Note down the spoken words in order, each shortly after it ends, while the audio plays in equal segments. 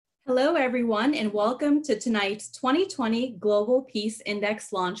Hello, everyone, and welcome to tonight's 2020 Global Peace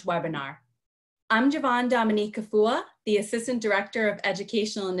Index launch webinar. I'm Javon Dominique Kafua, the Assistant Director of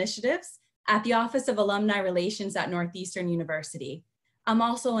Educational Initiatives at the Office of Alumni Relations at Northeastern University. I'm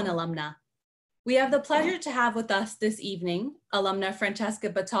also an alumna. We have the pleasure to have with us this evening alumna Francesca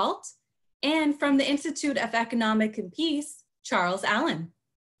Batault and from the Institute of Economic and Peace, Charles Allen.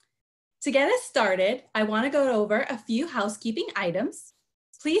 To get us started, I want to go over a few housekeeping items.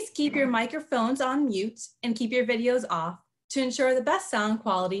 Please keep your microphones on mute and keep your videos off to ensure the best sound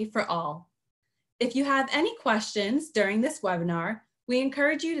quality for all. If you have any questions during this webinar, we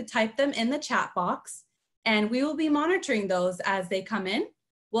encourage you to type them in the chat box, and we will be monitoring those as they come in.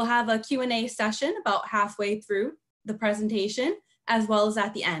 We'll have a Q&A session about halfway through the presentation, as well as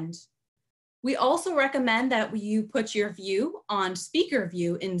at the end. We also recommend that you put your view on speaker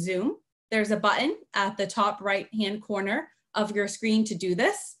view in Zoom. There's a button at the top right-hand corner of your screen to do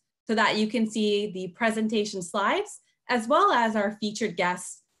this so that you can see the presentation slides as well as our featured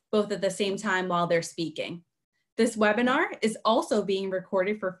guests both at the same time while they're speaking. This webinar is also being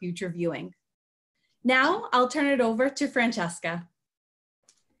recorded for future viewing. Now I'll turn it over to Francesca.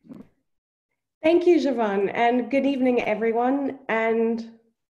 Thank you, Javon, and good evening, everyone, and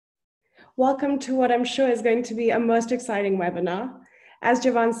welcome to what I'm sure is going to be a most exciting webinar. As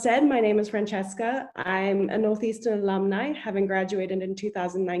Javon said, my name is Francesca. I'm a Northeastern alumni, having graduated in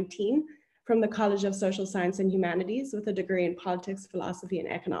 2019 from the College of Social Science and Humanities with a degree in politics, philosophy, and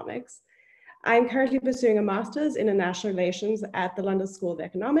economics. I'm currently pursuing a master's in international relations at the London School of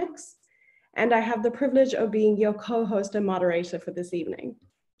Economics, and I have the privilege of being your co-host and moderator for this evening.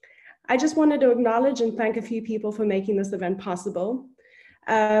 I just wanted to acknowledge and thank a few people for making this event possible.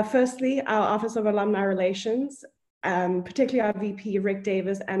 Firstly, our Office of Alumni Relations, particularly our VP, Rick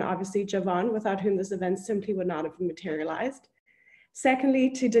Davis, and obviously Javon, without whom this event simply would not have materialized. Secondly,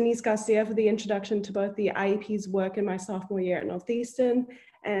 to Denise Garcia for the introduction to both the IEP's work in my sophomore year at Northeastern,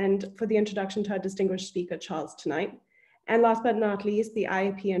 and for the introduction to our distinguished speaker, Charles, tonight. And last but not least, the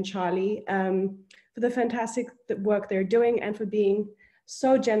IEP and Charlie for the fantastic work they're doing and for being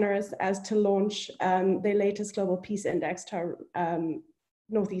so generous as to launch their latest Global Peace Index to our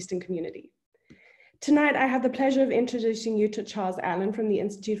Northeastern community. Tonight, I have the pleasure of introducing you to Charles Allen from the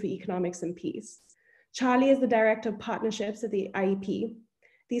Institute for Economics and Peace. Charlie is the Director of Partnerships at the IEP.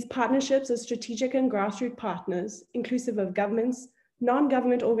 These partnerships are strategic and grassroots partners, inclusive of governments,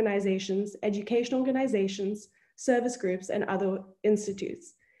 non-government organizations, educational organizations, service groups, and other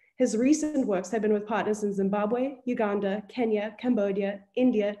institutes. His recent works have been with partners in Zimbabwe, Uganda, Kenya, Cambodia,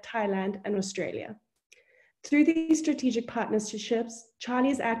 India, Thailand, and Australia. Through these strategic partnerships, Charlie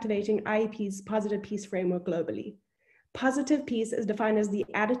is activating IEP's positive peace framework globally. Positive peace is defined as the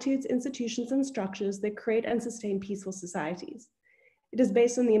attitudes, institutions, and structures that create and sustain peaceful societies. It is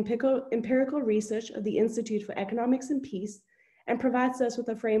based on the empirical research of the Institute for Economics and Peace and provides us with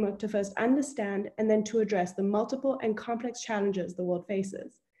a framework to first understand and then to address the multiple and complex challenges the world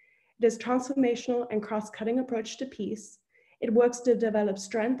faces. It is a transformational and cross-cutting approach to peace. It works to develop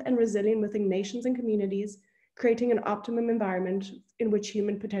strength and resilience within nations and communities, creating an optimum environment in which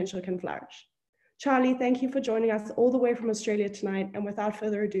human potential can flourish. Charlie, thank you for joining us all the way from Australia tonight, and without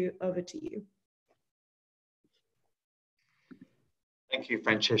further ado, over to you. Thank you,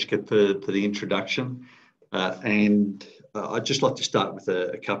 Francesca, for the introduction. I'd just like to start with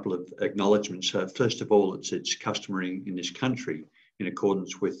a couple of acknowledgements. First of all, it's customary in this country, in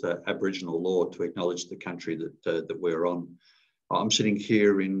accordance with Aboriginal law, to acknowledge the country that we're on. I'm sitting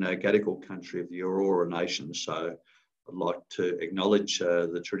here in Gadigal country of the Aurora Nation, so I'd like to acknowledge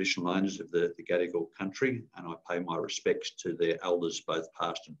the traditional owners of the Gadigal country, and I pay my respects to their elders, both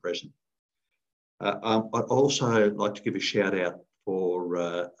past and present. I'd also like to give a shout out for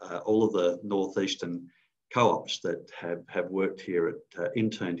all of the Northeastern co-ops that have worked here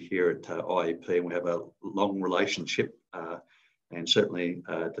interned here at IEP, and we have a long relationship. And certainly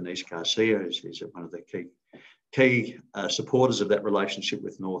Denise Garcia is one of the key supporters of that relationship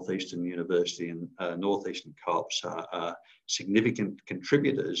with Northeastern University, and Northeastern co-ops are significant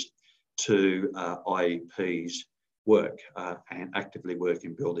contributors to IEP's work and actively work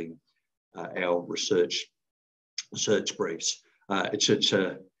in building our research briefs. I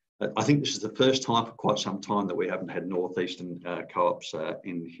think this is the first time for quite some time that we haven't had Northeastern co-ops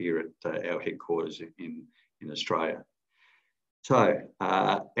in here at our headquarters in Australia. So,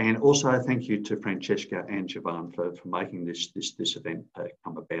 and also thank you to Francesca and Javon for making this event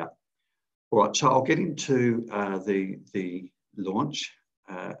come about. All right, so I'll get into the launch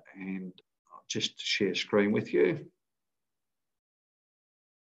and I'll just share screen with you.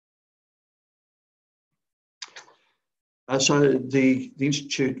 So the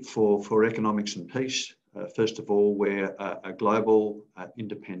Institute for Economics and Peace, first of all, we're a global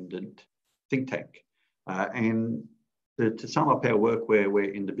independent think tank. And to sum up our work,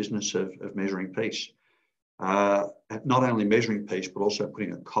 we're in the business of measuring peace. Not only measuring peace, but also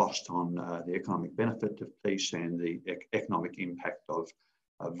putting a cost on the economic benefit of peace and the economic impact of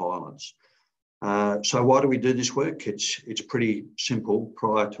violence. So why do we do this work? It's pretty simple.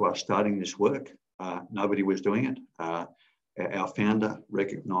 Prior to us starting this work, nobody was doing it. Our founder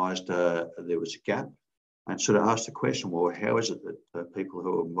recognised there was a gap and sort of asked the question, well, how is it that people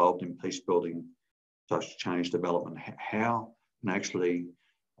who are involved in peace building, social change development, how can actually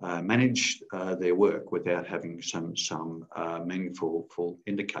manage their work without having some meaningful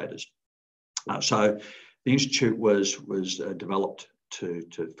indicators? So the Institute was developed to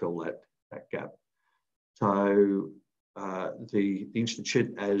fill that gap. So the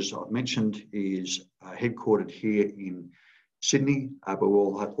Institute, as I've mentioned, is headquartered here in Sydney, but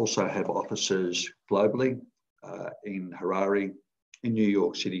we'll also have offices globally in Harare, in New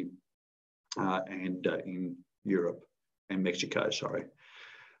York City, and in Europe and Mexico, sorry.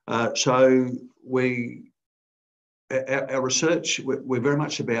 So our research, we're very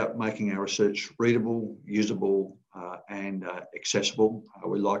much about making our research readable, usable, and accessible.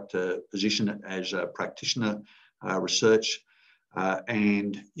 We like to position it as a practitioner research.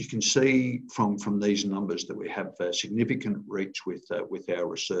 And you can see from these numbers that we have significant reach with our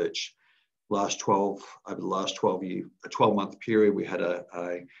research. Over the last 12-month period, we had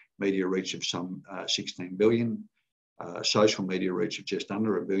a media reach of some 16 billion, social media reach of just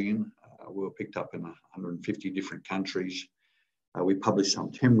under 1 billion. We were picked up in 150 different countries. We published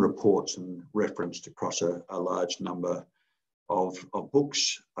some 10 reports and referenced across a large number of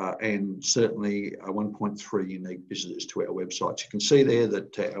books, and certainly 1.3 unique visitors to our website. You can see there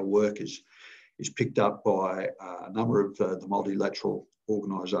that our work is picked up by a number of the multilateral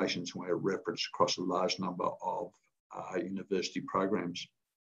organisations, and we're referenced across a large number of university programs.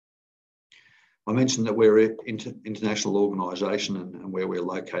 I mentioned that we're an international organisation and where we're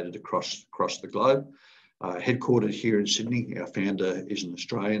located across the globe. Headquartered here in Sydney, our founder is an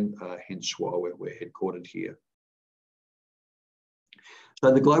Australian, hence why we're headquartered here.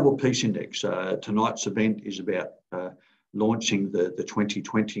 So the Global Peace Index, tonight's event is about launching the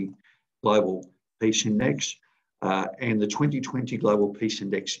 2020 Global Peace Index. And the 2020 Global Peace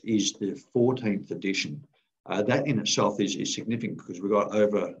Index is the 14th edition. That in itself is significant because we've got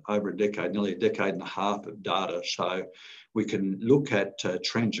over a decade, nearly a decade and a half of data. So we can look at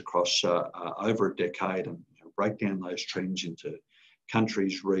trends across over a decade and break down those trends into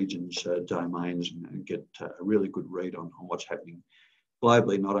countries, regions, domains, and get a really good read on what's happening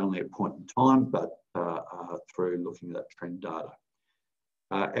globally, not only at point in time, but through looking at that trend data.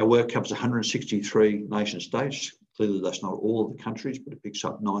 Our work covers 163 nation states. Clearly, that's not all of the countries, but it picks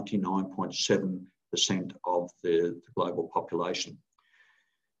up 99.7% of the global population.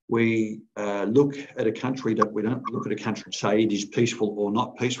 We look at a country that we don't look at a country and say it is peaceful or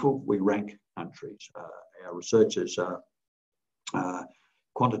not peaceful. We rank countries. Our researchers are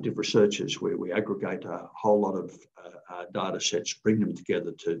quantitative researchers where we aggregate a whole lot of data sets, bring them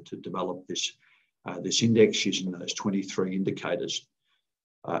together to develop this index using those 23 indicators,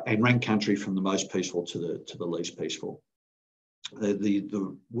 and rank country from the most peaceful to the least peaceful.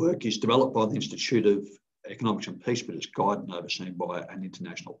 The work is developed by the Institute of Economics and Peace, but it's guided and overseen by an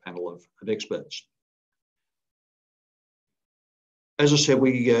international panel of experts. As I said,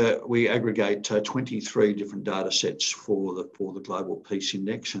 we aggregate 23 different data sets for the Global Peace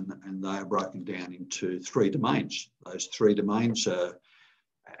Index, and they are broken down into 3 domains. Those 3 domains are,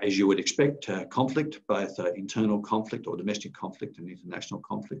 as you would expect, conflict, both internal conflict or domestic conflict and international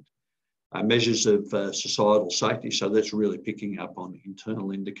conflict. Measures of societal safety, so that's really picking up on internal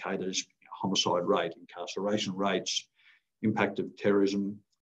indicators, homicide rate, incarceration rates, impact of terrorism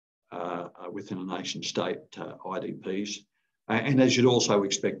within a nation state, IDPs. And as you'd also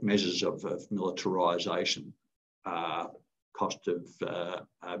expect, measures of militarisation, cost of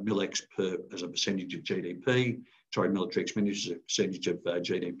mil-ex as a percentage of GDP, military expenditure as a percentage of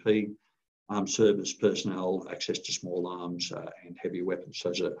GDP, armed service personnel, access to small arms and heavy weapons. So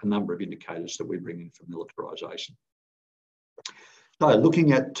there's a number of indicators that we bring in for militarisation. So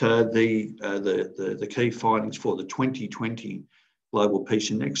looking at the key findings for the 2020 Global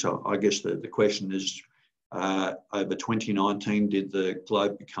Peace Index, I guess the question is, over 2019, did the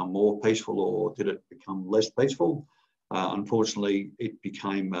globe become more peaceful or did it become less peaceful? Unfortunately, it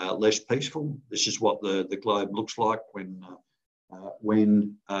became less peaceful. This is what the globe looks like when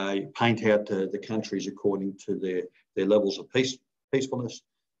you paint out the countries according to their levels of peacefulness.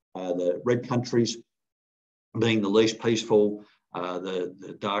 The red countries being the least peaceful,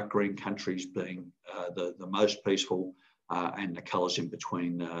 the dark green countries being the most peaceful, and the colours in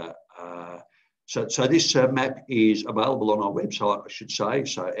between. So this map is available on our website, I should say.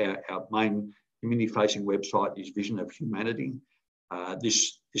 So our main community-facing website is Vision of Humanity.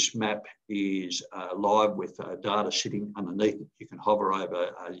 This map is live with data sitting underneath it. You can hover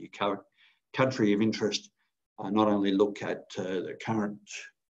over your country of interest, not only look at the current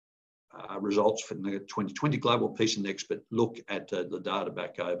results from the 2020 Global Peace Index, but look at the data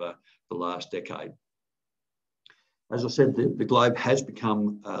back over the last decade. As I said, the globe has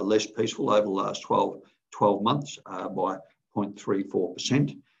become less peaceful over the last 12 months by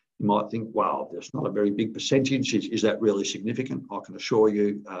 0.34%. You might think, wow, that's not a very big percentage. Is that really significant? I can assure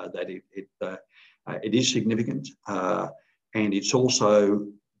you that it is significant. And it's also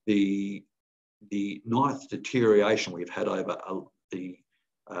the ninth deterioration we've had over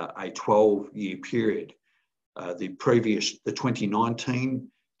a 12-year period. The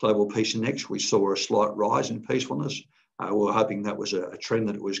 2019 Global Peace Index, we saw a slight rise in peacefulness. We were hoping that was a trend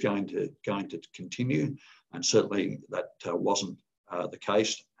that was going to continue, and certainly that wasn't the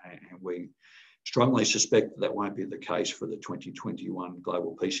case. And we strongly suspect that won't be the case for the 2021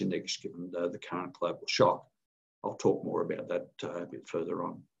 Global Peace Index, given the current global shock. I'll talk more about that a bit further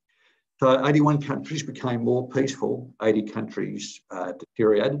on. So 81 countries became more peaceful, 80 countries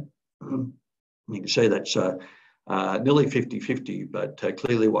deteriorated. You can see that's nearly 50-50, but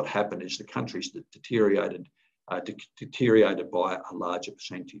clearly what happened is the countries that deteriorated by a larger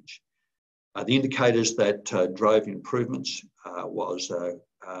percentage. The indicators that drove improvements was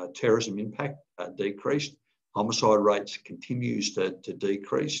terrorism impact decreased, homicide rates continues to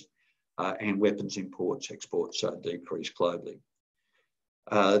decrease, and weapons imports, exports decreased globally.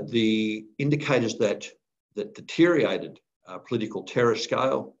 The indicators that deteriorated, political terror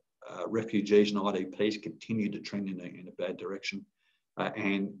scale, refugees and IDPs continue to trend in a bad direction,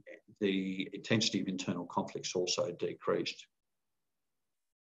 and the intensity of internal conflicts also decreased.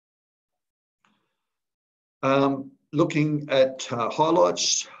 Looking at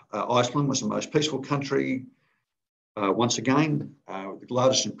highlights, Iceland was the most peaceful country. Once again, the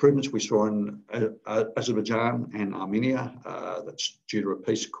largest improvements we saw in Azerbaijan and Armenia. That's due to a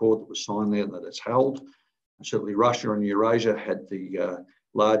peace accord that was signed there that it's held. And certainly Russia and Eurasia had the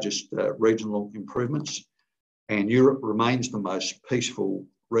largest regional improvements. And Europe remains the most peaceful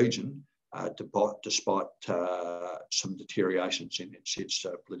region despite some deteriorations in its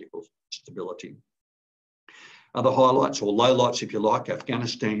political stability. Other highlights, or lowlights if you like,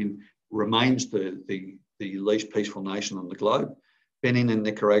 Afghanistan remains the least peaceful nation on the globe. Benin and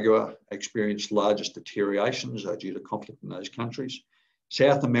Nicaragua experienced largest deteriorations due to conflict in those countries.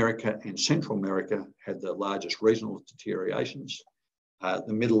 South America and Central America had the largest regional deteriorations.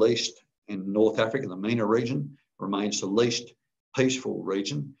 The Middle East and North Africa, the MENA region, remains the least peaceful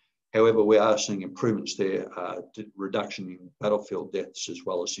region. However, we are seeing improvements there, reduction in battlefield deaths, as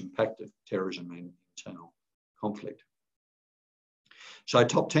well as impact of terrorism and internal conflict. So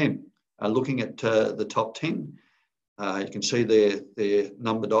top 10, looking at the top 10, you can see they're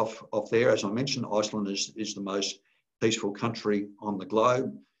numbered off there. As I mentioned, Iceland is the most peaceful country on the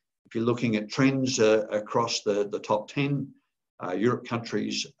globe. If you're looking at trends across the top 10, Europe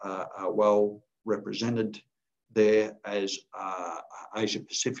countries are well represented there, as Asia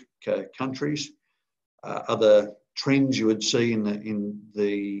Pacific countries. Other trends you would see in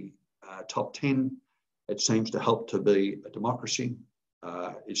the top 10, it seems to help to be a democracy.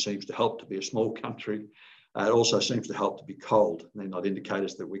 It seems to help to be a small country. It also seems to help to be cold. They're not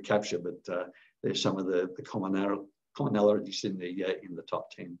indicators that we capture, but there's some of the commonalities in the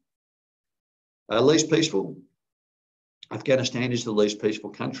top 10. Least peaceful. Afghanistan is the least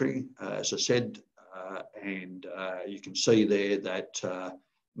peaceful country, as I said, and you can see there that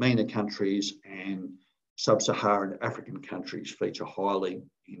MENA countries and sub-Saharan African countries feature highly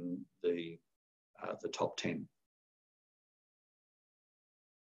in the top 10.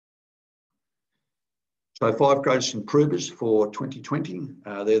 So 5 greatest improvers for 2020,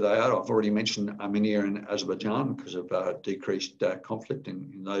 there they are. I've already mentioned Armenia and Azerbaijan because of decreased conflict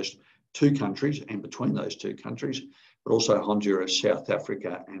in those two countries and between those two countries, but also Honduras, South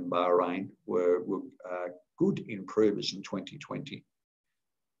Africa and Bahrain were good improvers in 2020.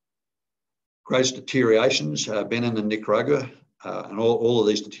 Greatest deteriorations, Benin and Nicaragua, and all of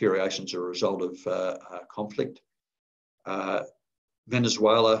these deteriorations are a result of conflict.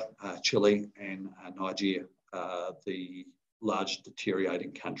 Venezuela, Chile and Nigeria are the largest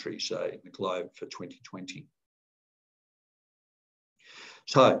deteriorating countries in the globe for 2020.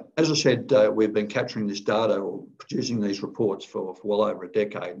 So, as I said, we've been capturing this data or producing these reports for well over a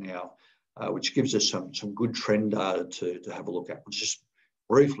decade now. which gives us some good trend data to have a look at. Let's just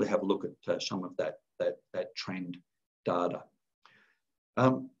briefly have a look at some of that trend data.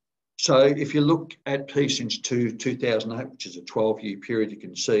 So if you look at peace since 2008, which is a 12-year period, you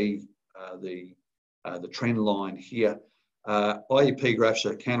can see the trend line here. IEP graphs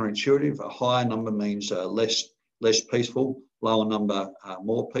are counterintuitive. A higher number means less peaceful, lower number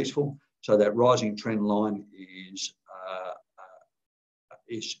more peaceful. So that rising trend line is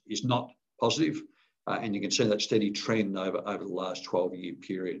not positive, and you can see that steady trend over the last 12-year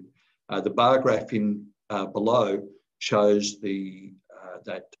period. The bar graph in below shows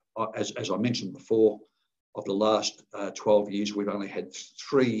that, as I mentioned before, of the last 12 years, we've only had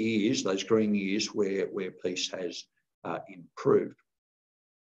 3 years, those green years, where peace has improved.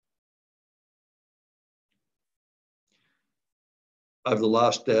 Over the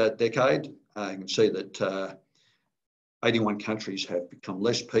last decade, you can see that 81 countries have become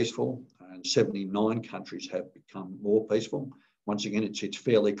less peaceful and 79 countries have become more peaceful. Once again, it's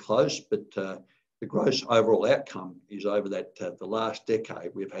fairly close, but the gross overall outcome is over that the last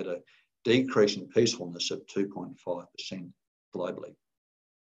decade, we've had a decrease in peacefulness of 2.5% globally.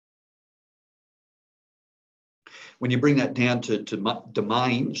 When you bring that down to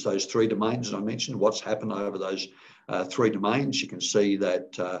domains, those 3 domains I mentioned, what's happened over those 3 domains, you can see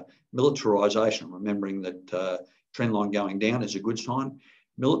that militarisation, remembering that trend line going down is a good sign.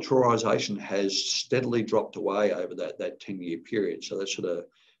 Militarisation has steadily dropped away over that 10-year period. So that's sort of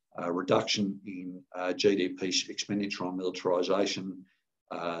a reduction in GDP expenditure on militarisation.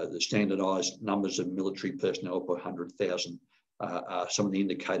 The standardised numbers of military personnel per 100,000 are some of the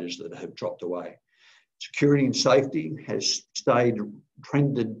indicators that have dropped away. Security and safety has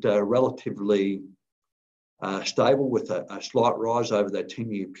trended relatively stable with a slight rise over that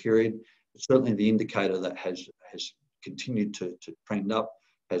 10-year period. But certainly the indicator that has continued to trend up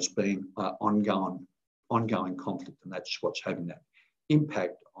has been ongoing conflict, and that's what's having that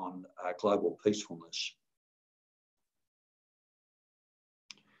impact on global peacefulness.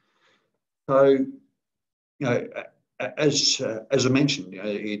 So, you know, as I mentioned,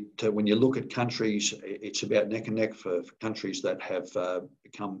 you know, when you look at countries, it's about neck and neck for countries that have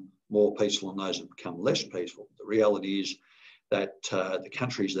become more peaceful and those that have become less peaceful. The reality is that the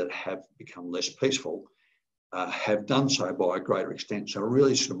countries that have become less peaceful have done so by a greater extent. So it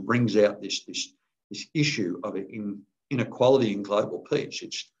really sort of brings out this issue of inequality in global peace.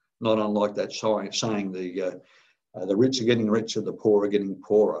 It's not unlike that saying the rich are getting richer, the poor are getting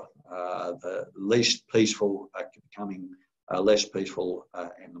poorer. The least peaceful are becoming less peaceful,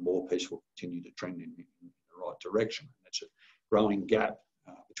 and the more peaceful continue to trend in the right direction. That's a growing gap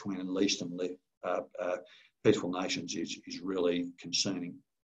between the least and peaceful nations is really concerning.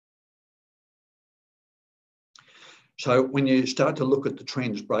 So when you start to look at the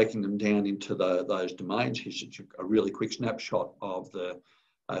trends, breaking them down into those domains, here's a really quick snapshot of the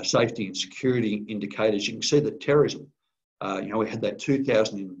safety and security indicators. You can see that terrorism, you know, we had that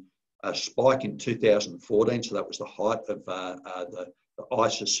spike in 2014, so that was the height of the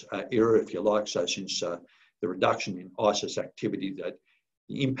ISIS era, if you like. So since the reduction in ISIS activity, that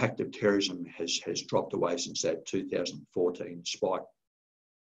the impact of terrorism has dropped away since that 2014 spike.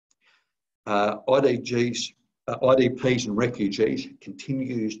 IDPs and refugees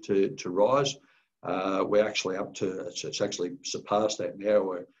continues to rise. We're actually up to, it's actually surpassed that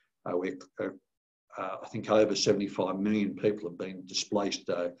now. I think over 75 million people have been displaced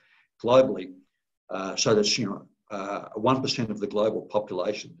globally. So that's, you know, 1% of the global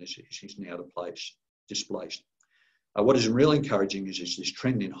population is now displaced. What is really encouraging is this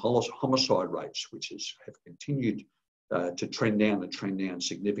trend in homicide rates, which have continued to trend down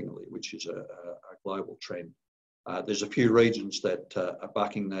significantly, which is a global trend. There's a few regions that are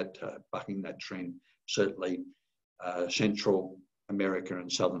bucking that trend. Certainly, Central America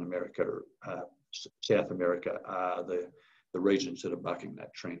and Southern America, South America are the regions that are bucking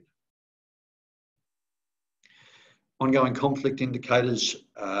that trend. Ongoing conflict indicators.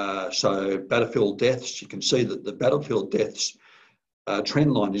 So battlefield deaths. You can see that the battlefield deaths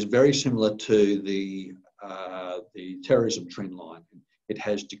trend line is very similar to the terrorism trend line. It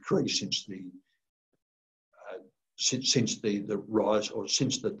has decreased since the rise, or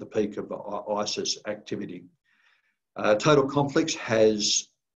since the peak of ISIS activity. Total conflicts has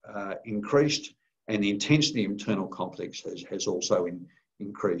increased, and the intensity of internal conflicts has also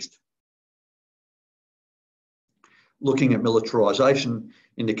increased. Looking at militarisation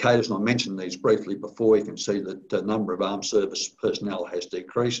indicators, and I mentioned these briefly before, you can see that the number of armed service personnel has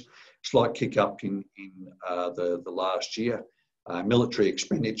decreased. Slight kick up in the last year. Military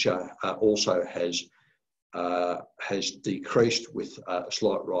expenditure also has has decreased with a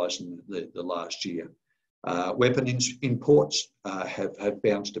slight rise in the last year. Weapon imports have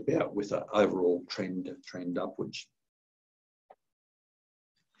bounced about with an overall trend upwards.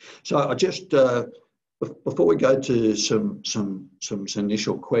 So I just, before we go to some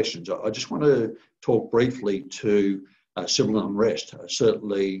initial questions, I just want to talk briefly to civil unrest.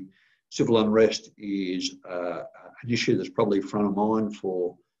 Certainly, civil unrest is an issue that's probably front of mind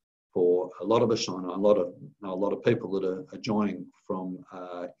for a lot of us. I know a lot of people that are joining from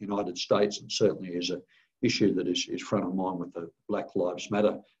United States, and certainly is an issue that is front of mind with the Black Lives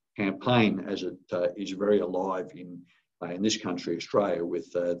Matter campaign, as it is very alive in this country, Australia,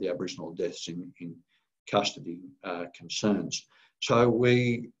 with the Aboriginal deaths in custody concerns. So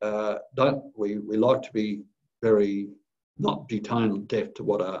we like to be very not be tone deaf to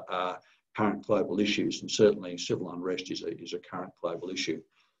what are current global issues, and certainly civil unrest is a current global issue.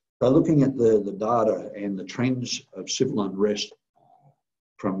 So looking at the data and the trends of civil unrest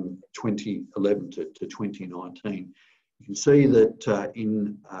from 2011 to 2019, you can see that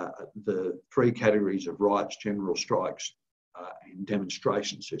in the three categories of riots, general strikes, and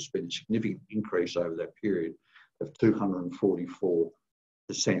demonstrations, there's been a significant increase over that period of 244%.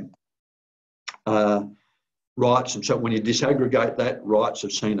 Riots, and so when you disaggregate that, riots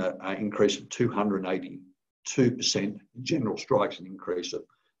have seen an increase of 282%, general strikes an increase of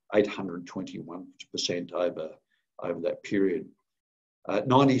 821% over that period.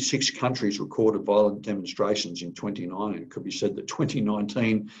 96 countries recorded violent demonstrations in 2019. It could be said that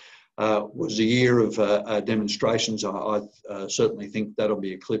 2019 was the year of demonstrations. I certainly think that'll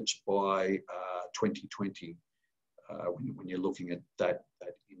be eclipsed by 2020 when you're looking at that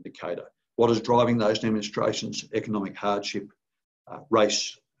indicator. What is driving those demonstrations? Economic hardship,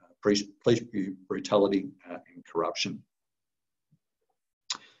 race, police brutality, and corruption.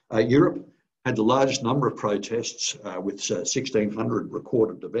 Europe had the largest number of protests with 1,600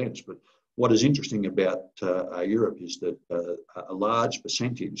 recorded events. But what is interesting about Europe is that a large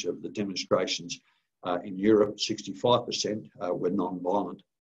percentage of the demonstrations in Europe, 65%, were non-violent.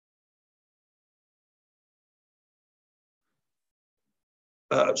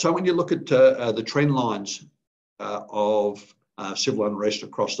 So when you look at the trend lines of civil unrest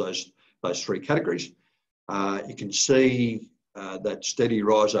across those three categories, you can see that steady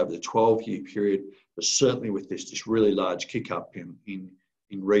rise over the 12-year period, but certainly with this really large kick up in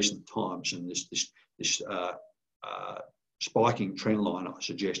recent times, and this spiking trend line, I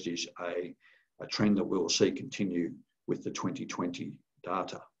suggest, is a trend that we'll see continue with the 2020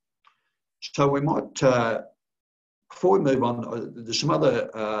 data. So we might, before we move on, there's some other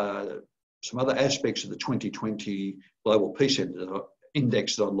aspects of the 2020 Global Peace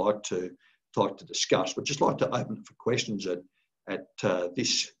Index that I'd like to discuss, but just like to open it for questions at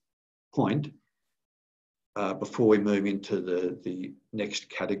this point before we move into the next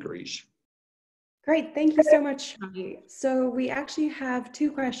categories. Great, thank you so much, Charlie. So we actually have two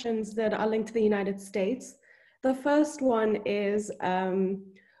questions that are linked to the United States. The first one is,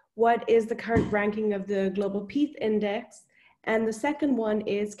 what is the current ranking of the Global Peace Index? And the second one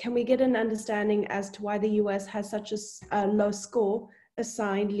is, can we get an understanding as to why the US has such a low score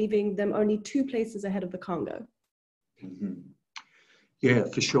assigned, leaving them only 2 places ahead of the Congo? Mm-hmm. Yeah,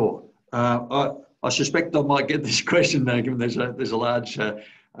 for sure. I suspect I might get this question, given there's a large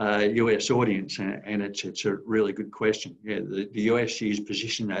US audience, and it's a really good question. Yeah, the US is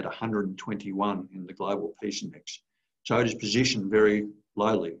positioned at 121 in the Global Peace Index. So it is positioned very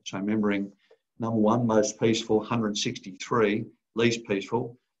lowly. So remembering, number one, most peaceful, 163, least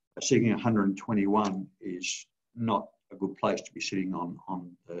peaceful, sitting at 121 is not a good place to be sitting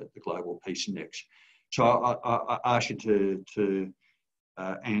on the Global Peace Index. So I ask you to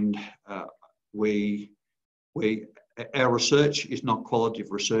our research is not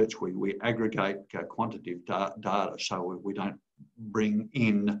qualitative research. We aggregate quantitative data, so we don't bring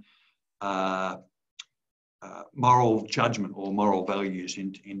in moral judgment or moral values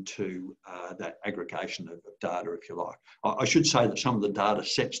into that aggregation of data, if you like. I should say that some of the data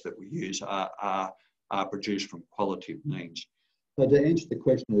sets that we use are produced from qualitative means. So to answer the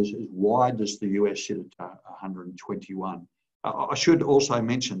question is why does the US sit at 121? I should also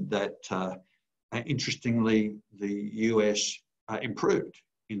mention that, interestingly, the US improved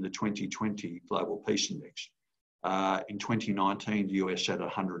in the 2020 Global Peace Index. In 2019, the US at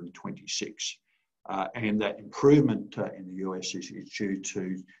 126. And that improvement in the US is due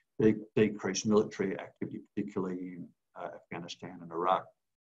to decreased military activity, particularly in Afghanistan and Iraq.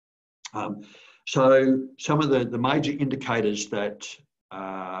 So some of the major indicators that,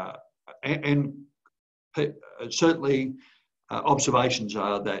 and certainly observations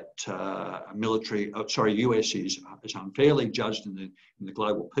are that US is unfairly judged in the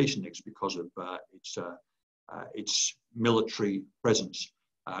Global Peace Index because of its military presence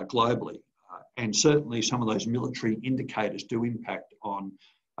globally. And certainly some of those military indicators do impact on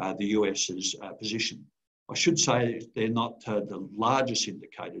the US's position. I should say they're not the largest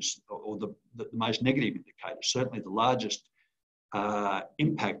indicators or the most negative indicators. Certainly the largest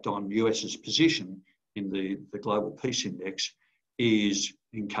impact on US's position in the Global Peace Index is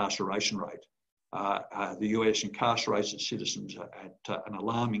incarceration rate. The US incarcerates its citizens at an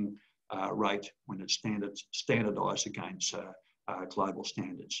alarming rate when it's standardised against global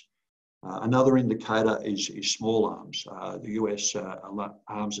standards. Another indicator is small arms. The US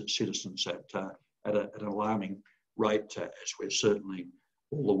arms its citizens at an alarming rate, as we're certainly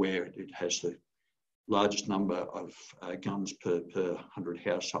all aware. It has the largest number of guns per 100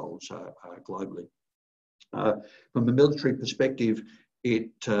 households globally. From a military perspective,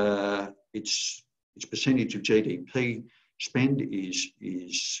 its percentage of GDP spend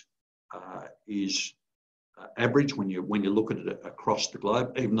is average when you look at it across the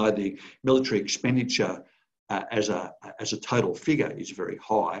globe. Even though the military expenditure as a total figure is very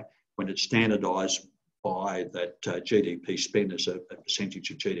high, when it's standardised by that GDP spend as a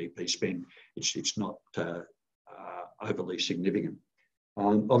percentage of GDP spend, it's not overly significant.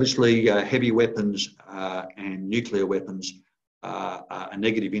 Obviously, heavy weapons and nuclear weapons are a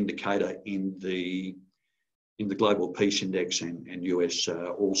negative indicator in the Global Peace Index, and US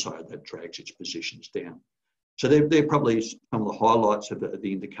also that drags its positions down. So they're probably some of the highlights of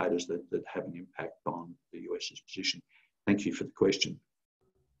the indicators that have an impact on the US's position. Thank you for the question.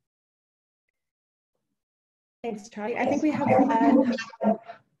 Thanks, Charlie. I think we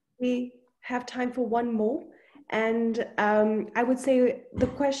have time for one more. And I would say the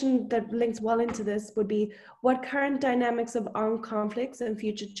question that links well into this would be, what current dynamics of armed conflicts and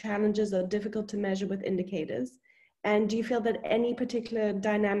future challenges are difficult to measure with indicators? And do you feel that any particular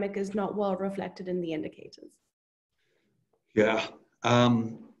dynamic is not well reflected in the indicators? Yeah.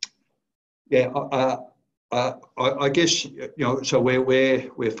 I guess, so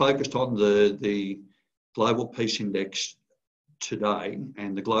we're focused on the Global Peace Index today,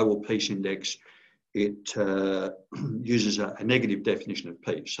 and the Global Peace Index, it uses a negative definition of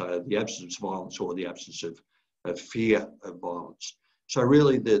peace, so the absence of violence or the absence of fear of violence. So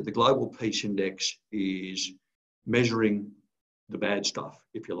really the Global Peace Index is measuring the bad stuff,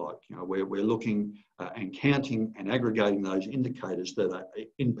 if you like. We're looking and counting and aggregating those indicators that are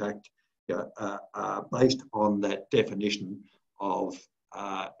impact based on that definition of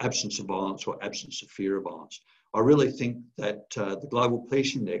absence of violence or absence of fear of violence. I really think that the Global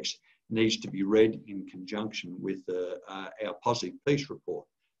Peace Index needs to be read in conjunction with our Positive Peace Report,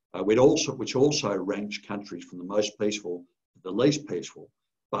 which also ranks countries from the most peaceful to the least peaceful,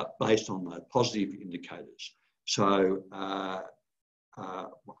 but based on the positive indicators. So,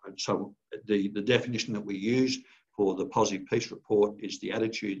 the definition that we use for the Positive Peace Report is the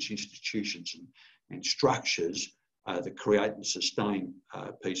attitudes, institutions, and structures that create and sustain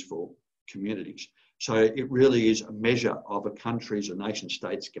peaceful communities. So it really is a measure of a country's or nation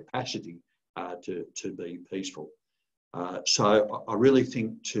state's capacity to be peaceful. So I really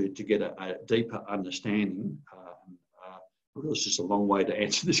think to get a deeper understanding, this is a long way to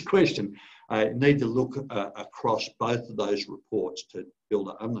answer this question, need to look across both of those reports to build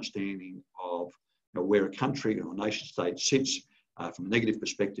an understanding of where a country or nation state sits from a negative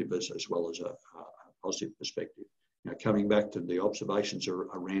perspective as well as a positive perspective. Coming back to the observations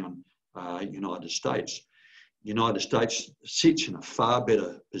around United States. United States sits in a far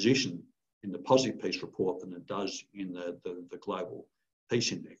better position in the Positive Peace Report than it does in the Global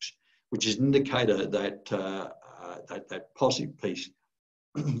Peace Index, which is an indicator that that positive peace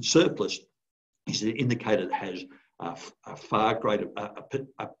surplus is an indicator that has a far greater,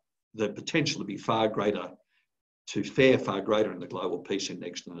 the potential to be far greater, to fare far greater in the Global Peace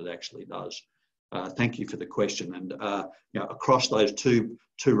Index than it actually does. Thank you for the question. And across those two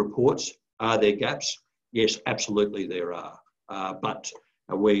reports, are there gaps? Yes, absolutely there are. But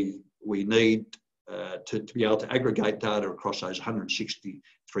we need to be able to aggregate data across those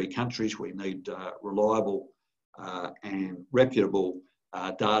 163 countries. We need reliable and reputable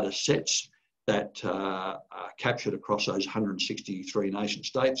data sets that are captured across those 163 nation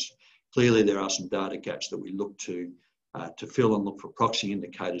states. Clearly, there are some data gaps that we look to fill and look for proxy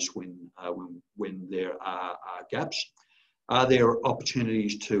indicators when there are gaps. Are there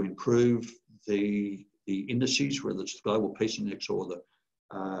opportunities to improve the indices, whether it's the Global Peace Index or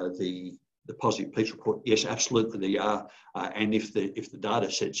the positive peace report, yes, absolutely there are. And if the data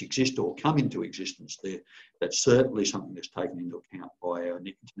sets exist or come into existence, that's certainly something that's taken into account by our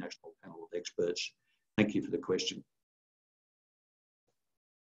international panel of experts. Thank you for the question.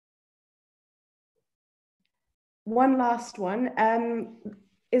 One last one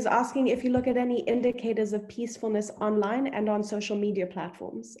is asking if you look at any indicators of peacefulness online and on social media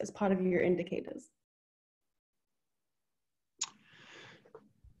platforms as part of your indicators.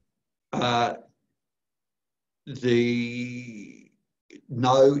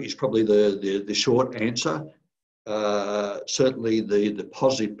 No is probably the short answer. Certainly the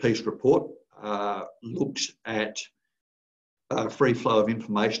positive peace report looks at free flow of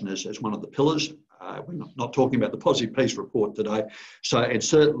information as one of the pillars. We're not talking about the positive peace report today. So, and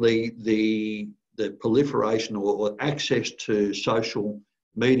certainly the proliferation or access to social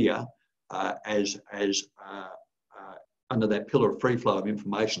media as under that pillar of free flow of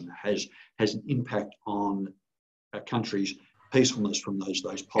information has an impact on a country's peacefulness from those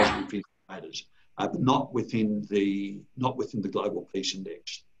positive indicators, but not within the Global Peace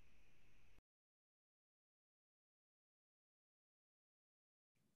Index.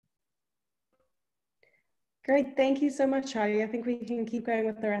 Great, thank you so much, Charlie. I think we can keep going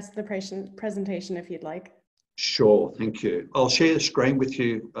with the rest of the presentation if you'd like. Sure, thank you. I'll share the screen with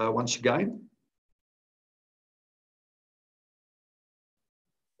you once again.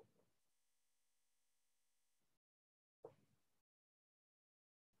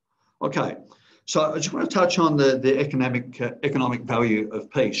 Okay, so I just want to touch on the economic value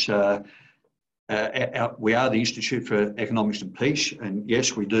of peace. We are the Institute for Economics and Peace, and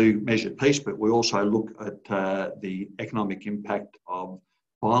yes, we do measure peace, but we also look at the economic impact of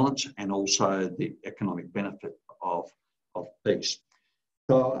violence and also the economic benefit of peace.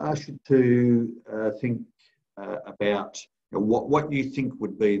 So I'll ask you to think about what you think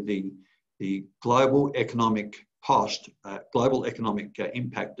would be the global economic cost, global economic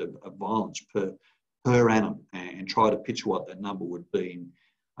impact of violence per annum, and try to picture what that number would be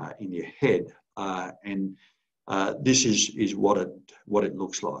in your head. This is what it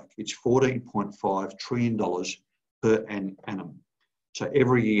looks like. It's $14.5 trillion per annum. So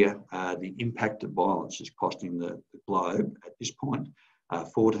every year, the impact of violence is costing the globe at this point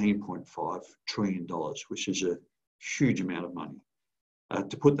 $14.5 trillion, which is a huge amount of money.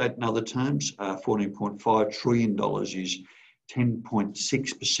 To put that in other terms, $14.5 trillion is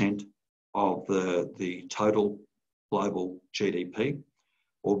 10.6% of the total global GDP,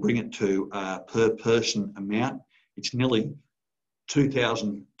 or bring it to per person amount, it's nearly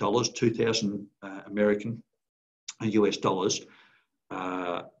 $2,000, 2,000 American US dollars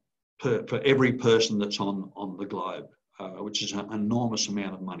for every person that's on the globe, which is an enormous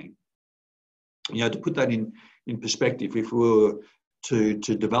amount of money. You know, to put that in perspective, if we were to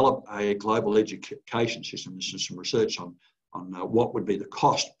develop a global education system, this is some research on what would be the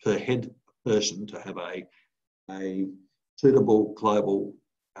cost per head person to have a suitable global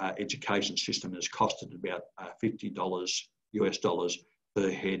education system, has costed about $50 US dollars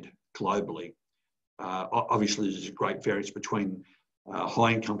per head globally. Obviously, there's a great variance between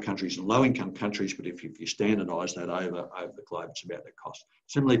high-income countries and low-income countries, but if you standardise that over the globe, it's about that cost.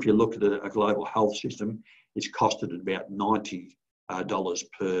 Similarly, if you look at a global health system, it's costed about $90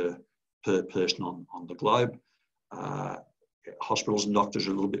 per person on the globe. Hospitals and doctors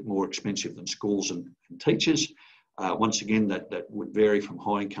are a little bit more expensive than schools and teachers. Once again, that would vary from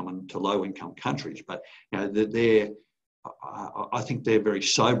high-income to low-income countries, but you know, I think they're very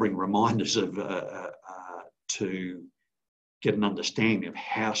sobering reminders of to get an understanding of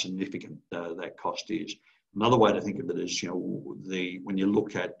how significant that cost is. Another way to think of it is, you know, when you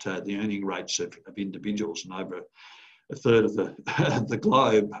look at the earning rates of individuals, and over a third of the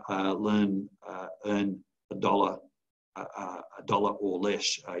globe earn a dollar or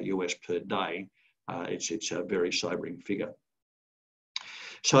less US per day. It's a very sobering figure.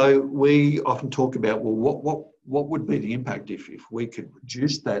 So we often talk about, well, what would be the impact if we could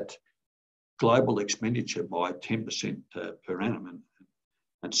reduce that global expenditure by 10% per annum,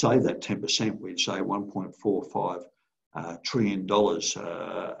 and save that 10%, we'd say $1.45 trillion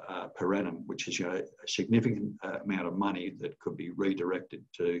per annum, which is a significant amount of money that could be redirected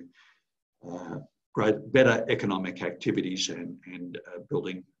to better economic activities and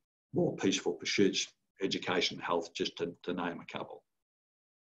building more peaceful pursuits, education, health, just to name a couple.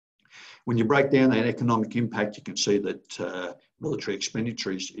 When you break down that economic impact, you can see that military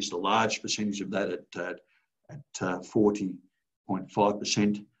expenditure is the large percentage of that at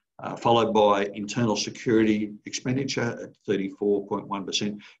 40.5%, followed by internal security expenditure at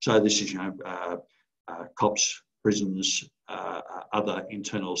 34.1%. So this is, you know, cops, prisons, other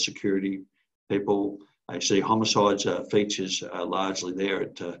internal security people. You see homicides features largely there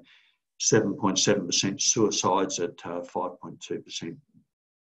at 7.7%, suicides at 5.2%.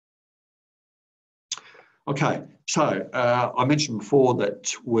 Okay, so I mentioned before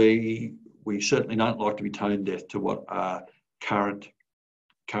that we certainly don't like to be tone deaf to what are current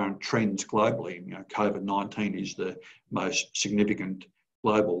trends globally. You know, COVID-19 is the most significant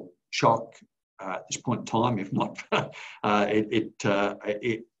global shock at this point in time, if not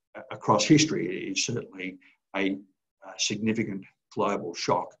across history. It is certainly a significant global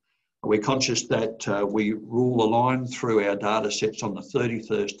shock. We're conscious that we rule a line through our data sets on the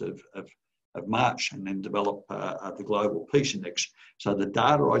 31st of March and then develop the Global Peace Index. So the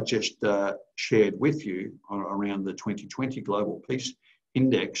data I just shared with you around the 2020 Global Peace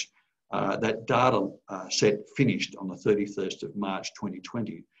Index, that data set finished on the 31st of March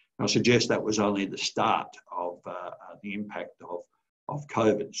 2020. And I suggest that was only the start of the impact of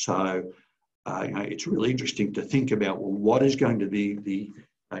COVID. So you know, it's really interesting to think about, well, what is going to be the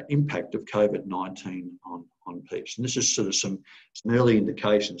impact of COVID-19 on peace? And this is sort of some early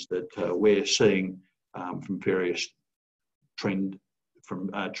indications that we're seeing from various trend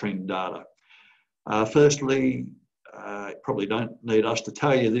data. Firstly, probably don't need us to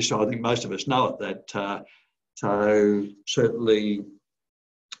tell you this, I think most of us know it, that so certainly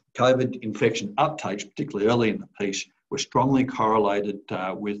COVID infection uptakes, particularly early in the piece, were strongly correlated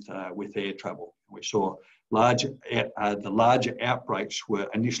with air travel. We saw the larger outbreaks were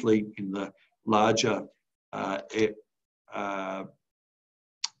initially in the larger air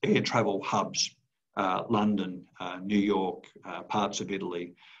travel hubs, London, New York, parts of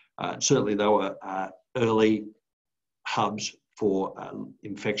Italy. Certainly they were early hubs for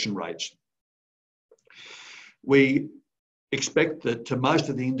infection rates. We expect that most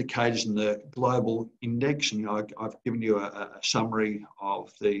of the indicators in the global index, and I've given you a summary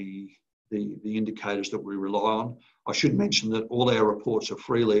of the indicators that we rely on. I should mention that all our reports are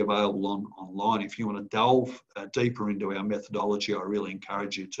freely available online. If you want to delve deeper into our methodology, I really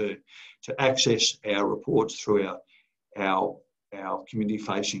encourage you to access our reports through our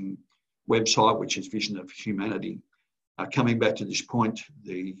community-facing website, which is Vision of Humanity. Coming back to this point,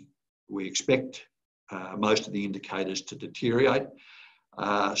 we expect most of the indicators to deteriorate.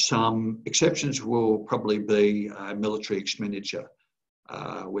 Some exceptions will probably be military expenditure.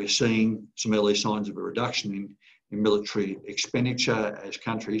 We're seeing some early signs of a reduction in military expenditure as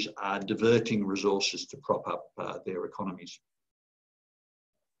countries are diverting resources to prop up their economies.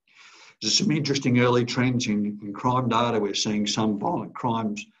 There's some interesting early trends in crime data. We're seeing some violent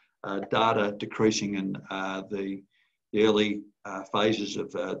crimes data decreasing in the early phases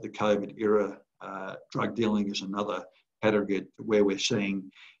of the COVID era. Drug dealing is another category where we're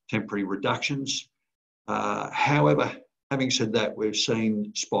seeing temporary reductions. However, having said that, we've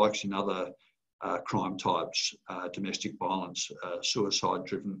seen spikes in other crime types, domestic violence,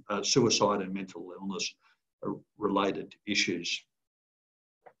 suicide and mental illness related issues.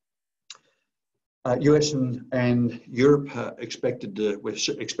 US and Europe we're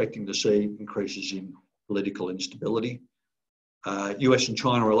expecting to see increases in political instability. US and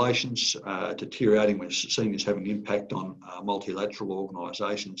China relations deteriorating. We're seeing this having an impact on multilateral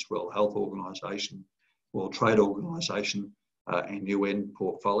organisations, World Health Organization, World Trade Organization, and UN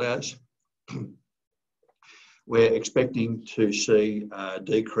portfolios. We're expecting to see a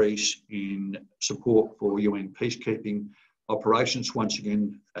decrease in support for UN peacekeeping operations once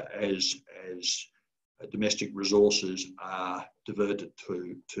again as domestic resources are diverted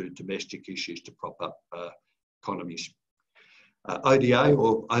to domestic issues to prop up economies. ODA,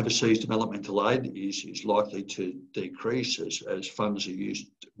 or overseas developmental aid, is likely to decrease as funds are used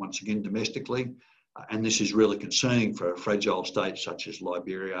once again domestically. And this is really concerning for fragile states such as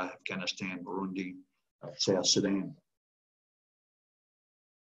Liberia, Afghanistan, Burundi, South Sudan.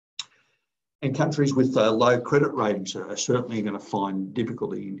 And countries with low credit ratings are certainly going to find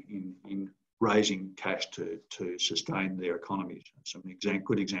difficulty in raising cash to sustain their economies. Some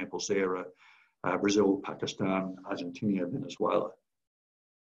good examples there are Brazil, Pakistan, Argentina, Venezuela.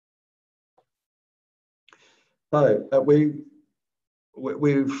 So we've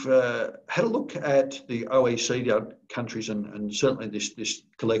had a look at the OECD countries, and certainly this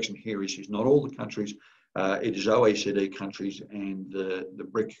collection here is not all the countries. It is OECD countries and the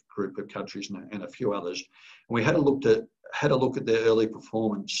BRIC group of countries and a few others. And we had a look at their early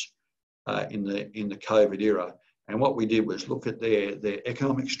performance in the COVID era. And what we did was look at their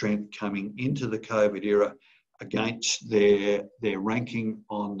economic strength coming into the COVID era against their ranking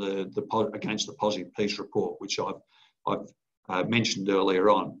on against the Positive Peace Report, which I've mentioned earlier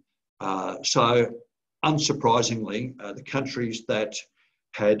on. So unsurprisingly, the countries that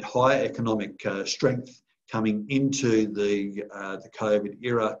had high economic strength coming into the COVID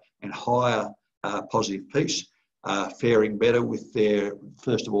era and higher positive peace, faring better with their,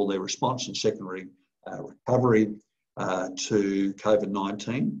 first of all, their response and secondary recovery to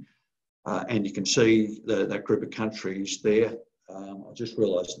COVID-19. And you can see that group of countries there. I just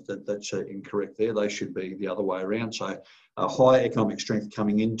realised that that's incorrect there. They should be the other way around. So high economic strength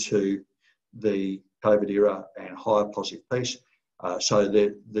coming into the COVID era and higher positive peace. So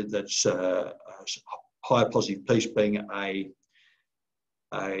that's higher positive peace being a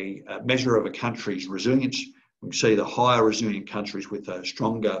measure of a country's resilience. We can see the higher resilient countries with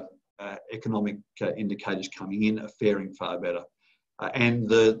stronger economic indicators coming in are faring far better. And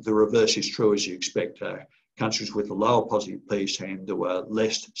the reverse is true, as you expect. Countries with a lower positive peace and who are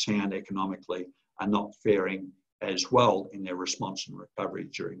less sound economically are not faring as well in their response and recovery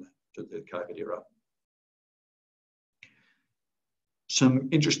during the COVID era. Some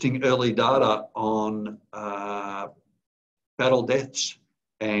interesting early data on battle deaths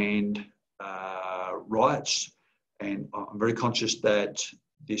and riots. And I'm very conscious that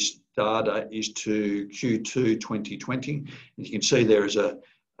this data is to Q2 2020. And you can see there is a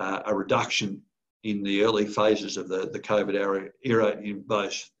reduction in the early phases of the COVID era in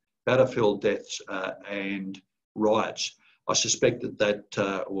both battlefield deaths and riots. I suspect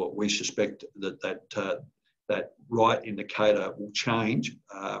or we suspect that riot indicator will change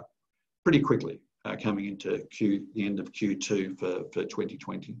pretty quickly coming into the end of Q2 for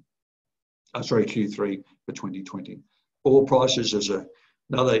 2020. Sorry, Q3 for 2020. Oil prices is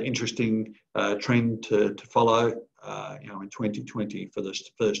another interesting trend to follow. In 2020, for the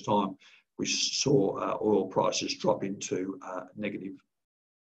first time, we saw oil prices drop into negative.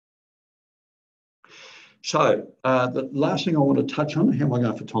 So the last thing I want to touch on, how am I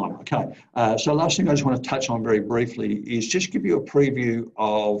going for time? Okay, so last thing I just want to touch on very briefly is just give you a preview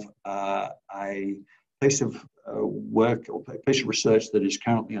of a piece of work or a piece of research that is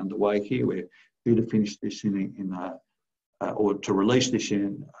currently underway here. We're due to finish this or to release this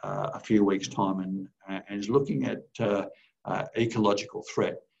in a few weeks' time, and is looking at ecological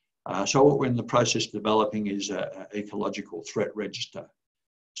threat. So what we're in the process of developing is an ecological threat register.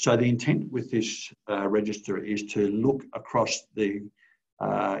 So the intent with this register is to look across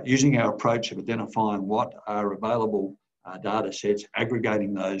using our approach of identifying what are available data sets,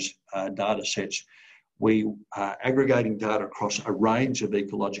 aggregating those data sets. We are aggregating data across a range of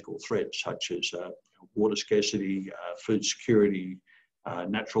ecological threats, such as water scarcity, food security,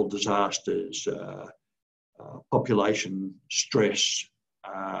 natural disasters, population stress,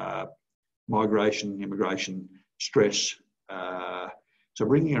 migration, immigration stress. So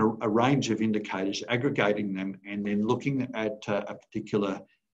bringing a range of indicators, aggregating them, and then looking at a particular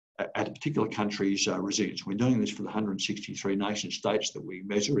country's resilience. We're doing this for the 163 nation states that we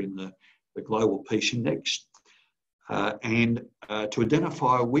measure in the Global Peace Index, and to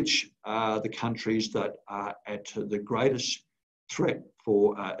identify which are the countries that are at the greatest threat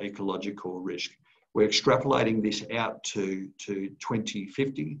for ecological risk. We're extrapolating this out to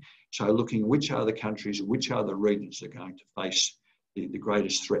 2050, so looking which are the countries, which are the regions that are going to face the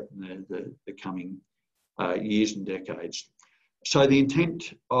greatest threat in the coming years and decades. So the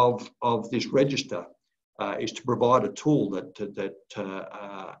intent of this register is to provide a tool that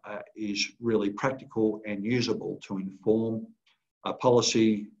is really practical and usable to inform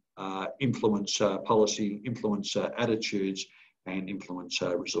policy, influence policy, influence attitudes, and influence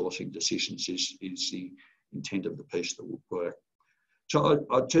resourcing decisions is the intent of the piece that will work. So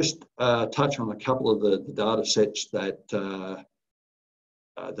I'll just touch on a couple of the data sets that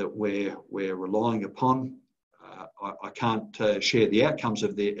we're relying upon. I can't share the outcomes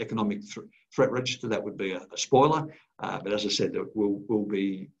of the economic threat register. That would be a spoiler. But as I said, it will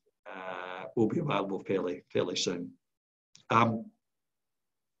be available fairly soon.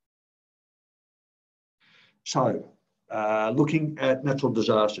 Looking at natural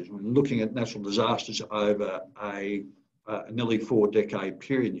disasters. We're looking at natural disasters over a nearly 4-decade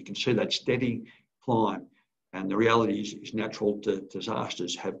period. You can see that steady climb. And the reality is natural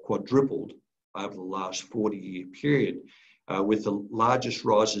disasters have quadrupled over the last 40-year period, with the largest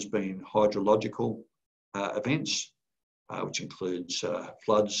rises being hydrological events, which includes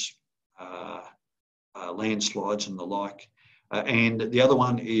floods, landslides and the like. And the other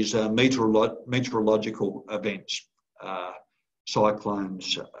one is meteorological events,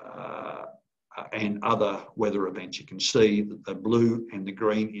 cyclones and other weather events. You can see that the blue and the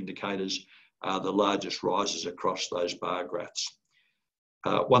green indicators are the largest rises across those bar graphs.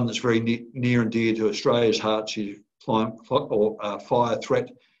 One that's very near and dear to Australia's hearts is fire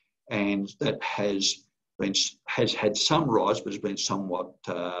threat, and that has has had some rise, but has been somewhat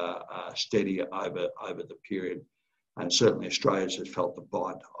steady over the period. And certainly Australia has felt the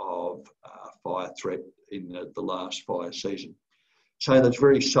bite of fire threat in the last fire season. So that's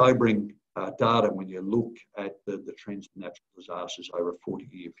very sobering data when you look at the trends in natural disasters over a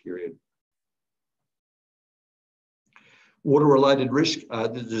 40-year period. Water-related risk.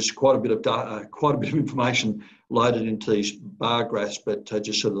 There's quite a bit of information loaded into these bar graphs, but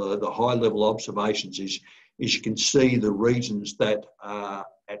just sort of the high-level observations is you can see the regions that are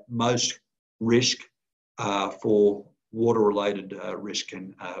at most risk for water-related risk,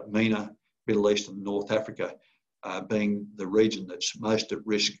 and MENA, Middle East and North Africa being the region that's most at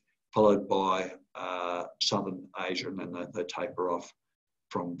risk, followed by Southern Asia, and then they taper off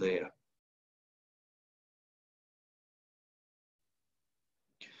from there.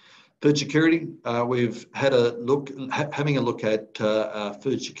 Food security, we've had having a look at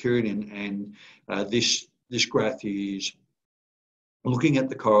food security, and this graph is looking at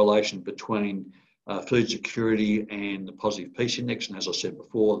the correlation between food security and the Positive Peace Index. And as I said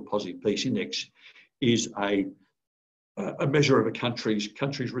before, the Positive Peace Index is a measure of a country's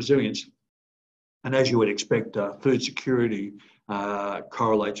resilience. And as you would expect, food security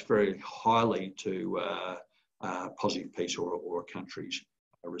correlates very highly to positive peace or a country's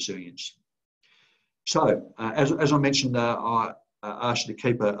resilience. So, as I mentioned, I asked you to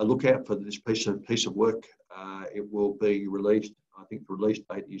keep a lookout for this piece of work. It will be released. I think the release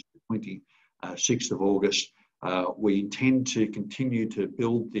date is the 26th of August. We intend to continue to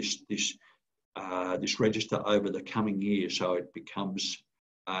build this register over the coming year, so it becomes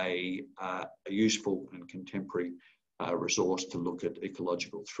a useful and contemporary resource to look at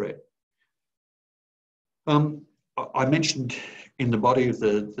ecological threat. I mentioned in the body of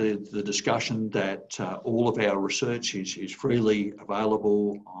the discussion that all of our research is freely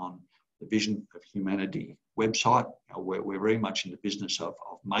available on the Vision of Humanity website. We're very much in the business of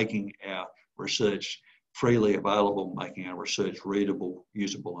making our research freely available, making our research readable,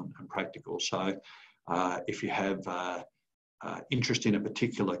 usable and practical. So if you have interest in a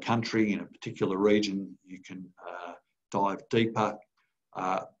particular country, in a particular region, you can dive deeper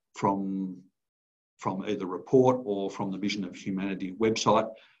from either report or from the Vision of Humanity website.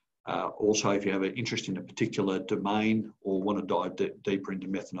 Also, if you have an interest in a particular domain or want to dive deeper into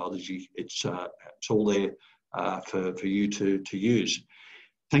methodology, it's all there for you to use.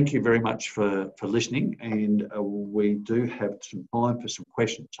 Thank you very much for listening, and we do have some time for some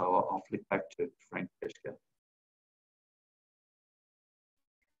questions, so I'll flick back to Francesca.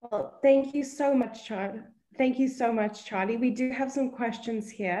 Well, thank you so much, Charlie. Thank you so much, Charlie. We do have some questions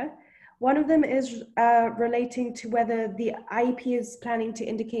here. One of them is relating to whether the IEP is planning to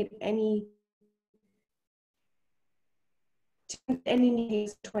indicate any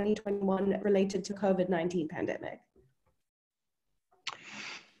needs 2021 related to COVID-19 pandemic.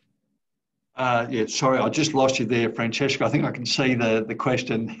 Yeah, sorry, I just lost you there, Francesca. I think I can see the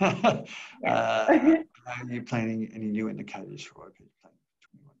question. Are you planning any new indicators for IEP?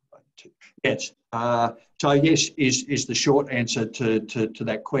 Yes. So yes is the short answer to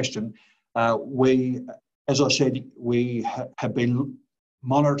that question. As I said, we have been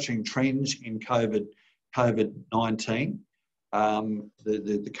monitoring trends in COVID-19.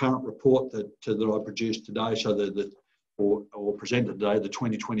 The current report that I produced today, so or presented today, the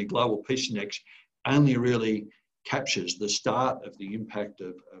 2020 Global Peace Index, only really captures the start of the impact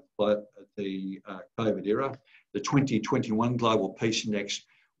of the COVID era. The 2021 Global Peace Index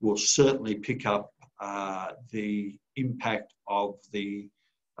will certainly pick up the impact of the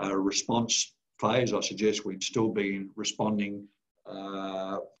response phase. I suggest we'd still be responding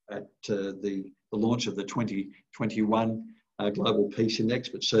at the launch of the 2021 Global Peace Index,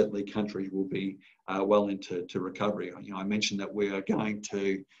 but certainly countries will be well into recovery. I mentioned that we are going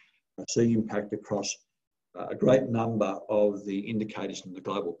to see impact across a great number of the indicators in the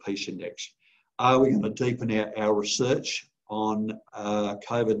Global Peace Index. Are we going to deepen our research on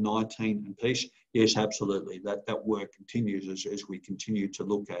COVID-19 and peace? Yes, absolutely. That work continues as we continue to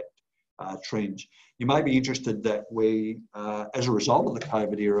look at trends. You may be interested that we, as a result of the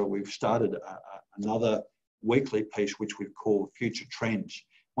COVID era, we've started another weekly piece which we call Future Trends.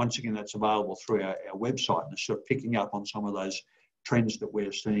 Once again, that's available through our website, and it's sort of picking up on some of those trends that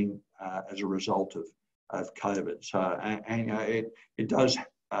we're seeing as a result of COVID. So,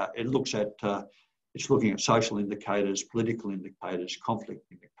 it's looking at social indicators, political indicators, conflict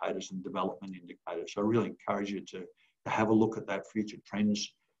indicators, and development indicators. So I really encourage you to have a look at that Future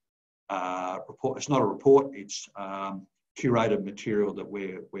Trends report. It's not a report, it's curated material that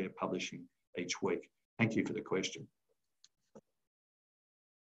we're publishing each week. Thank you for the question.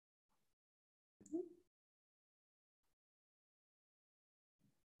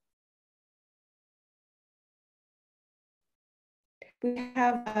 We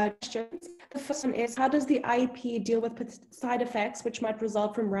have questions. The first one is, how does the IEP deal with side effects which might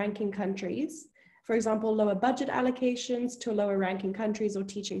result from ranking countries? For example, lower budget allocations to lower ranking countries or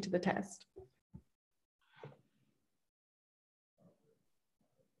teaching to the test.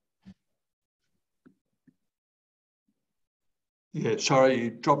 Yeah, sorry, you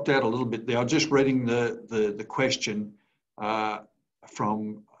dropped out a little bit there. I was just reading the question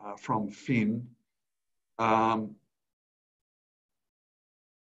from Finn.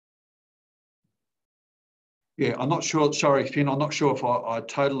 Yeah, I'm not sure. Sorry, Finn. I'm not sure if I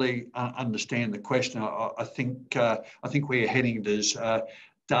totally understand the question. I think where you're heading is,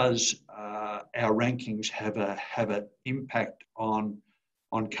 does our rankings have an impact on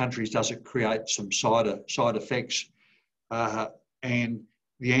countries? Does it create some side effects? And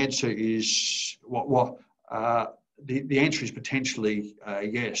the answer is the answer is potentially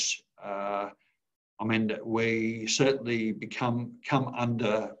yes. I mean, we certainly come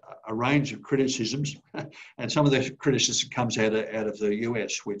under a range of criticisms, and some of the criticism comes out of the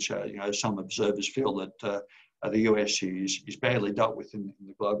US, which some observers feel that the US is badly dealt with in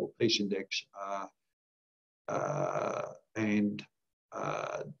the Global Peace Index, and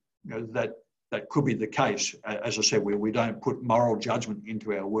that could be the case. As I said, we don't put moral judgment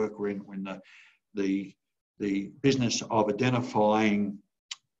into our work. When the business of identifying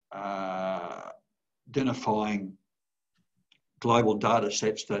global data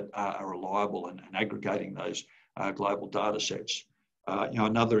sets that are reliable and aggregating those global data sets.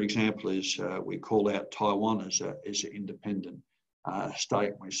 Another example is we call out Taiwan as an independent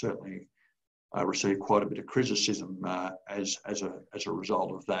state. We certainly receive quite a bit of criticism as a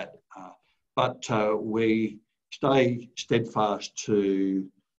result of that. But we stay steadfast to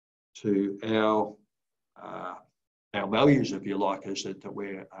our values, if you like, is that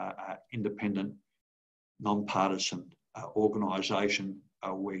we're an independent, non-partisan organisation.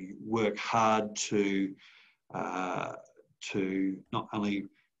 We work hard to not only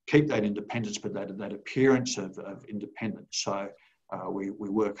keep that independence, but that appearance of independence. So we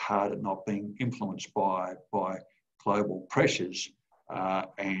work hard at not being influenced by global pressures.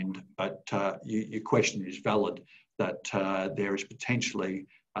 But your question is valid, that there is potentially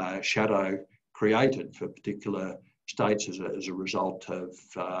shadow created for particular states as a result of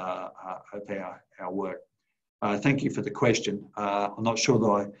our work. Thank you for the question. I'm not sure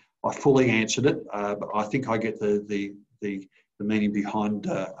that I fully answered it, but I think I get the meaning behind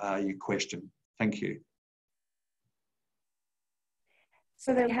your question. Thank you.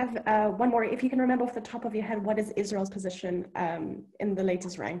 So then we have one more. If you can remember off the top of your head, what is Israel's position in the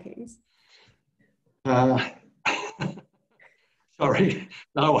latest rankings? Sorry,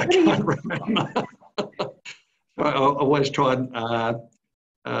 no, I can't remember. I always try and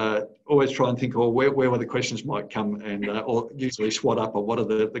think, where the questions might come, and or usually swat up on what are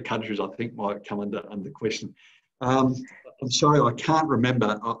the countries I think might come under question. I'm sorry, I can't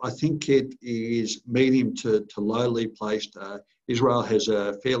remember. I think it is medium to lowly placed. Israel has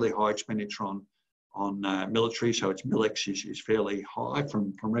a fairly high expenditure on military, so its MILEX is fairly high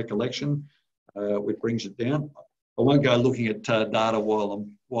from recollection, which brings it down. I won't go looking at data while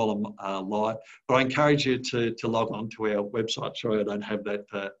I'm live, but I encourage you to log on to our website. Sorry, I don't have that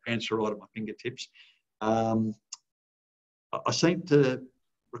answer right at my fingertips. I seem to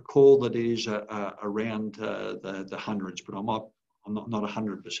recall that it is around the hundreds, but I'm not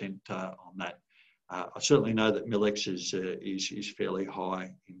 100% on that. I certainly know that MILEX is fairly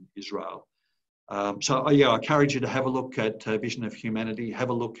high in Israel. So yeah, I encourage you to have a look at Vision of Humanity, have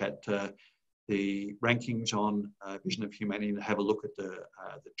a look at the rankings on Vision of Humanity, and have a look at the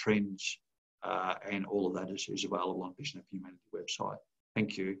trends, and all of that is available on Vision of Humanity website.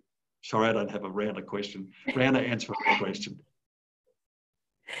 Thank you. Sorry, I don't have a rounder answer for the question.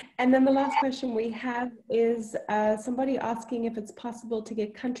 And then the last question we have is somebody asking if it's possible to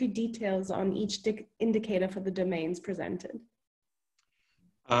get country details on each indicator for the domains presented.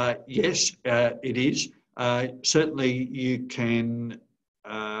 Yes, it is. Certainly you can,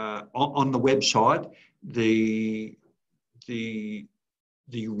 on the website, the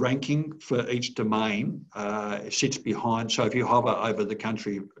ranking for each domain sits behind. So if you hover over the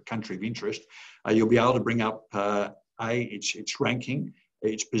country of interest, you'll be able to bring up its ranking,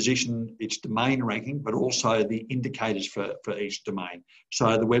 its position, its domain ranking, but also the indicators for each domain.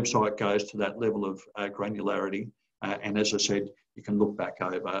 So the website goes to that level of granularity. And as I said, you can look back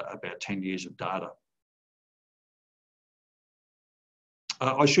over about 10 years of data.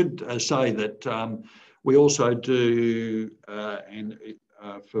 I should say that we also do,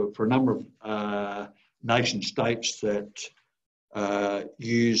 for a number of nation states that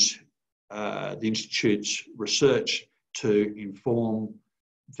use the Institute's research to inform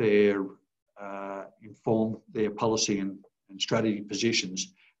their policy and strategy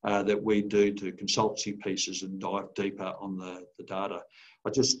positions that we do to consultancy pieces and dive deeper on the data. I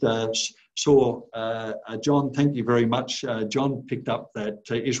just saw John, thank you very much. John picked up that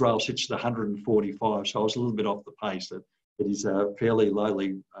Israel sits at 145, so I was a little bit off the pace. That it is fairly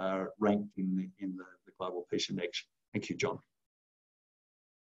lowly ranked in the Global Peace Index. Thank you, John.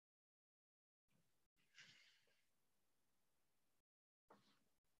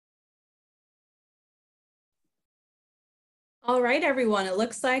 All right, everyone, it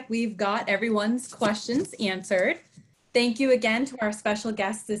looks like we've got everyone's questions answered. Thank you again to our special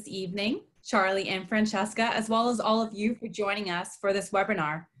guests this evening, Charlie and Francesca, as well as all of you for joining us for this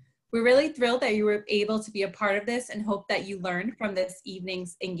webinar. We're really thrilled that you were able to be a part of this and hope that you learned from this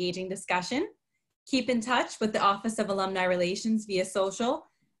evening's engaging discussion. Keep in touch with the Office of Alumni Relations via social,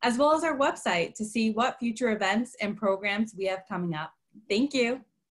 as well as our website to see what future events and programs we have coming up. Thank you.